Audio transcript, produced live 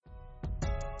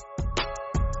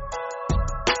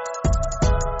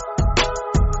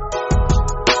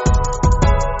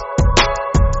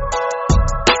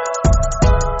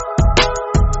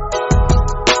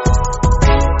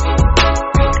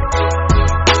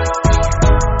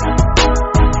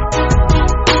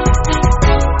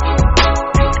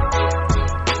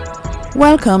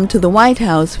Welcome to the White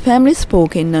House Family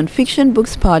Spoken Nonfiction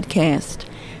Books Podcast,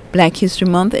 Black History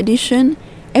Month edition,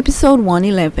 episode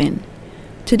 111.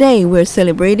 Today we're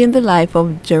celebrating the life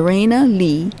of Jarena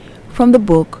Lee from the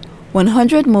book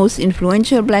 100 Most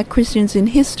Influential Black Christians in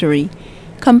History,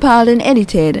 compiled and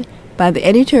edited by the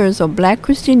editors of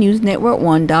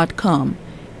BlackChristianNewsNetwork1.com,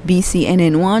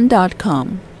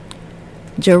 BCNN1.com.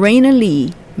 Jarena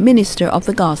Lee, Minister of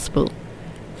the Gospel.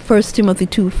 1 Timothy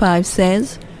 2:5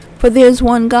 says, "For there is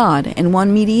one God and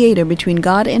one mediator between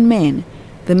God and men,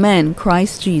 the man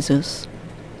Christ Jesus."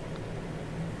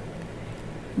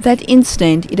 That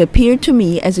instant it appeared to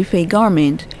me as if a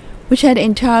garment, which had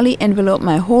entirely enveloped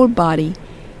my whole body,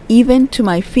 even to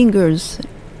my fingers'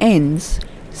 ends,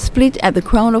 split at the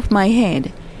crown of my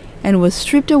head, and was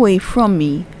stripped away from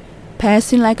me,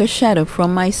 passing like a shadow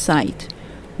from my sight,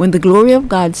 when the glory of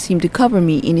God seemed to cover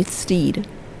me in its stead.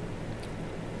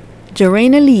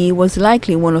 Jarena Lee was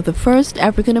likely one of the first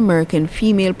African-American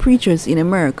female preachers in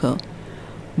America.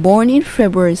 Born in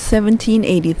February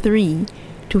 1783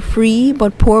 to free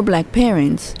but poor black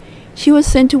parents, she was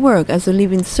sent to work as a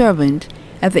living servant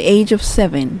at the age of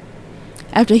 7.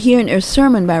 After hearing a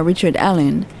sermon by Richard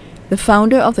Allen, the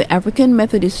founder of the African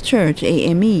Methodist Church,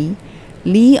 AME,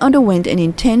 Lee underwent an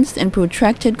intense and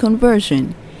protracted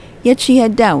conversion, yet she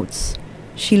had doubts.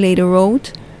 She later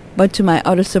wrote, "But to my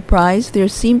utter surprise there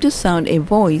seemed to sound a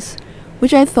voice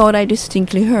which I thought I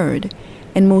distinctly heard,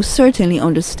 and most certainly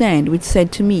understand, which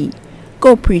said to me,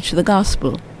 'Go preach the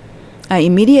gospel.' I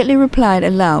immediately replied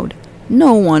aloud,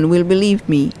 'No one will believe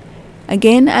me.'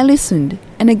 Again I listened,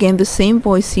 and again the same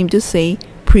voice seemed to say,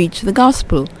 'Preach the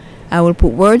gospel. I will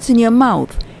put words in your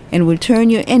mouth, and will turn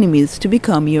your enemies to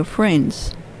become your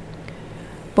friends.'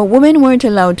 But women weren't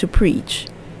allowed to preach.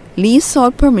 Lee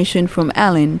sought permission from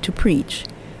Allen to preach.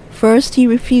 First he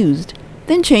refused,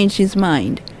 then changed his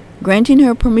mind, granting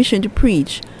her permission to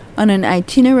preach on an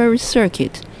itinerary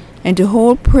circuit and to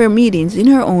hold prayer meetings in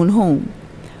her own home.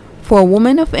 For a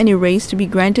woman of any race to be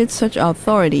granted such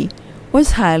authority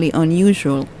was highly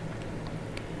unusual.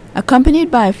 Accompanied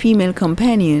by a female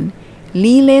companion,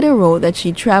 Lee later wrote that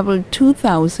she traveled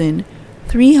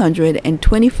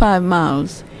 2,325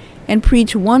 miles and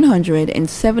preached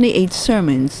 178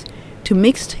 sermons to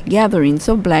mixed gatherings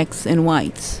of blacks and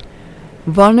whites.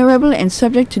 Vulnerable and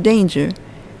subject to danger,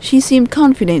 she seemed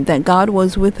confident that God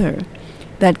was with her.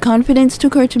 That confidence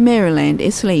took her to Maryland,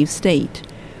 a slave state.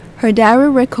 Her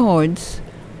diary records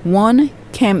one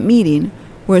camp meeting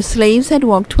where slaves had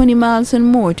walked 20 miles and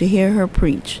more to hear her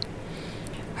preach.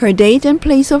 Her date and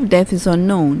place of death is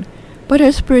unknown, but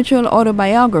her spiritual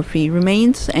autobiography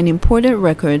remains an important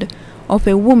record of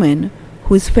a woman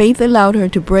whose faith allowed her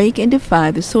to break and defy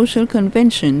the social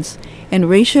conventions and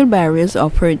racial barriers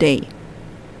of her day.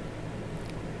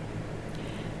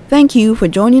 Thank you for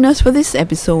joining us for this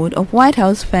episode of White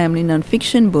House Family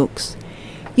Nonfiction Books.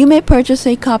 You may purchase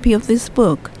a copy of this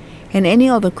book and any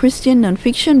other Christian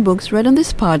nonfiction books read on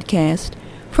this podcast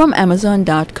from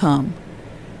Amazon.com.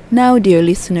 Now, dear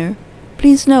listener,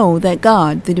 please know that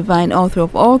God, the divine author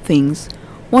of all things,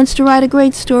 wants to write a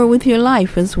great story with your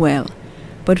life as well.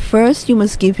 But first you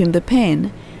must give him the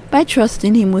pen by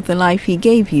trusting him with the life he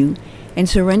gave you and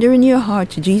surrendering your heart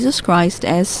to Jesus Christ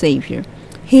as Savior.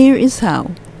 Here is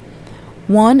how.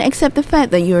 1. Accept the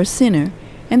fact that you are a sinner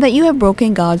and that you have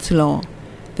broken God's law.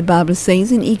 The Bible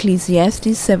says in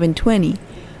Ecclesiastes 7:20,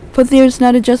 "For there is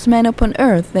not a just man upon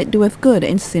earth that doeth good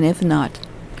and sinneth not."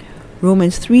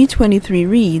 Romans 3:23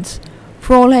 reads,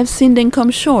 "For all have sinned and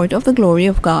come short of the glory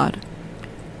of God."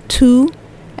 2.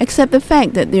 Accept the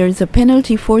fact that there is a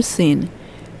penalty for sin.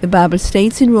 The Bible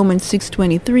states in Romans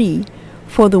 6:23,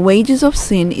 "For the wages of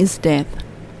sin is death."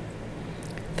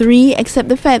 3. Accept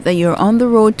the fact that you are on the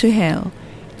road to hell.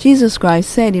 Jesus Christ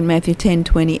said in Matthew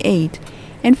 10:28,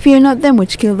 "And fear not them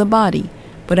which kill the body,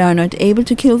 but are not able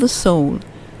to kill the soul,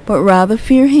 but rather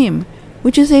fear him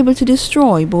which is able to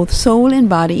destroy both soul and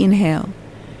body in hell."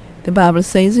 The Bible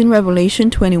says in Revelation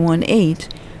 21:8,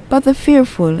 "But the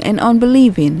fearful and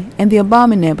unbelieving and the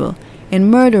abominable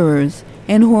and murderers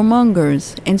and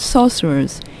whoremongers and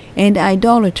sorcerers and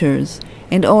idolaters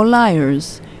and all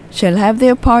liars shall have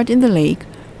their part in the lake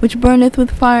which burneth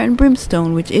with fire and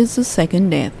brimstone, which is the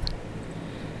second death."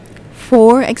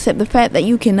 4. Accept the fact that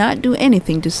you cannot do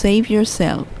anything to save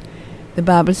yourself. The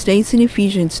Bible states in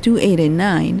Ephesians 2:8 and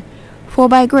 9, "For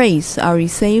by grace are ye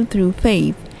saved through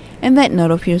faith, and that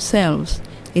not of yourselves.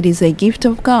 It is a gift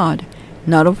of God,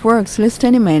 not of works, lest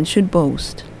any man should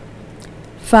boast."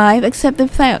 5. Accept the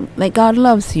fact that God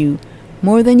loves you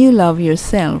more than you love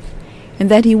yourself, and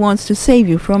that he wants to save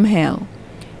you from hell.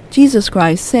 Jesus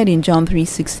Christ said in John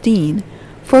 3:16,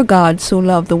 "For God so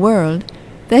loved the world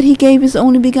that he gave his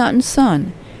only begotten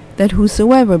Son, that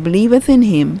whosoever believeth in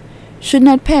him should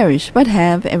not perish but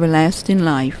have everlasting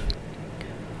life.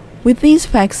 With these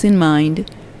facts in mind,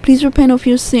 please repent of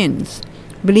your sins,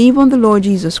 believe on the Lord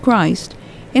Jesus Christ,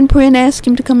 and pray and ask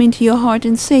him to come into your heart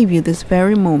and save you this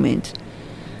very moment.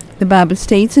 The Bible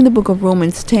states in the book of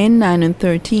Romans 10:9 and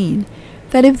 13,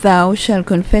 that if thou shalt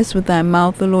confess with thy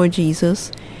mouth the Lord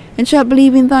Jesus, and shalt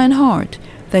believe in thine heart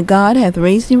that God hath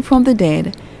raised him from the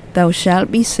dead, thou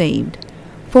shalt be saved.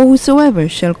 For whosoever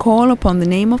shall call upon the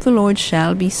name of the Lord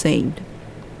shall be saved.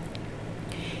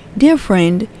 Dear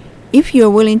friend, if you are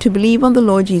willing to believe on the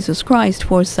Lord Jesus Christ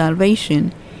for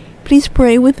salvation, please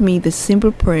pray with me this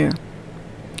simple prayer.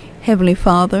 Heavenly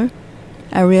Father,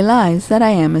 I realize that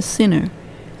I am a sinner,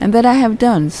 and that I have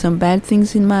done some bad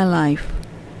things in my life.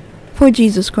 For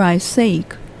Jesus Christ's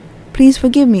sake, please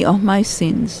forgive me of my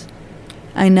sins.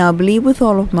 I now believe with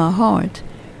all of my heart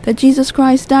that Jesus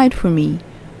Christ died for me,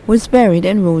 was buried,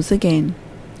 and rose again.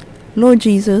 Lord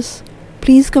Jesus,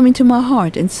 please come into my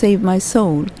heart and save my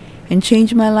soul, and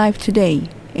change my life today.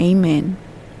 Amen.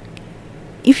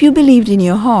 If you believed in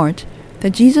your heart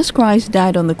that Jesus Christ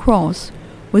died on the cross,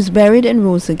 was buried, and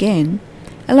rose again,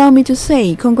 allow me to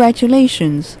say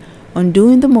congratulations on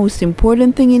doing the most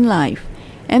important thing in life,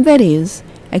 and that is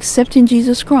accepting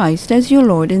Jesus Christ as your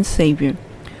Lord and Savior.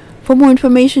 For more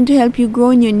information to help you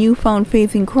grow in your newfound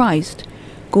faith in Christ,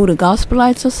 go to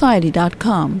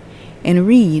gospellightsociety.com and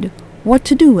read what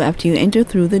to do after you enter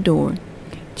through the door.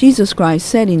 Jesus Christ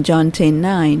said in John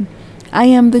 10:9, I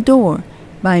am the door.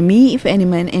 By me if any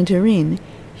man enter in,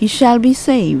 he shall be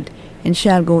saved, and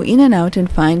shall go in and out and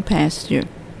find pasture.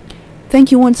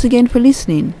 Thank you once again for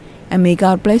listening, and may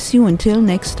God bless you until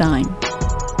next time.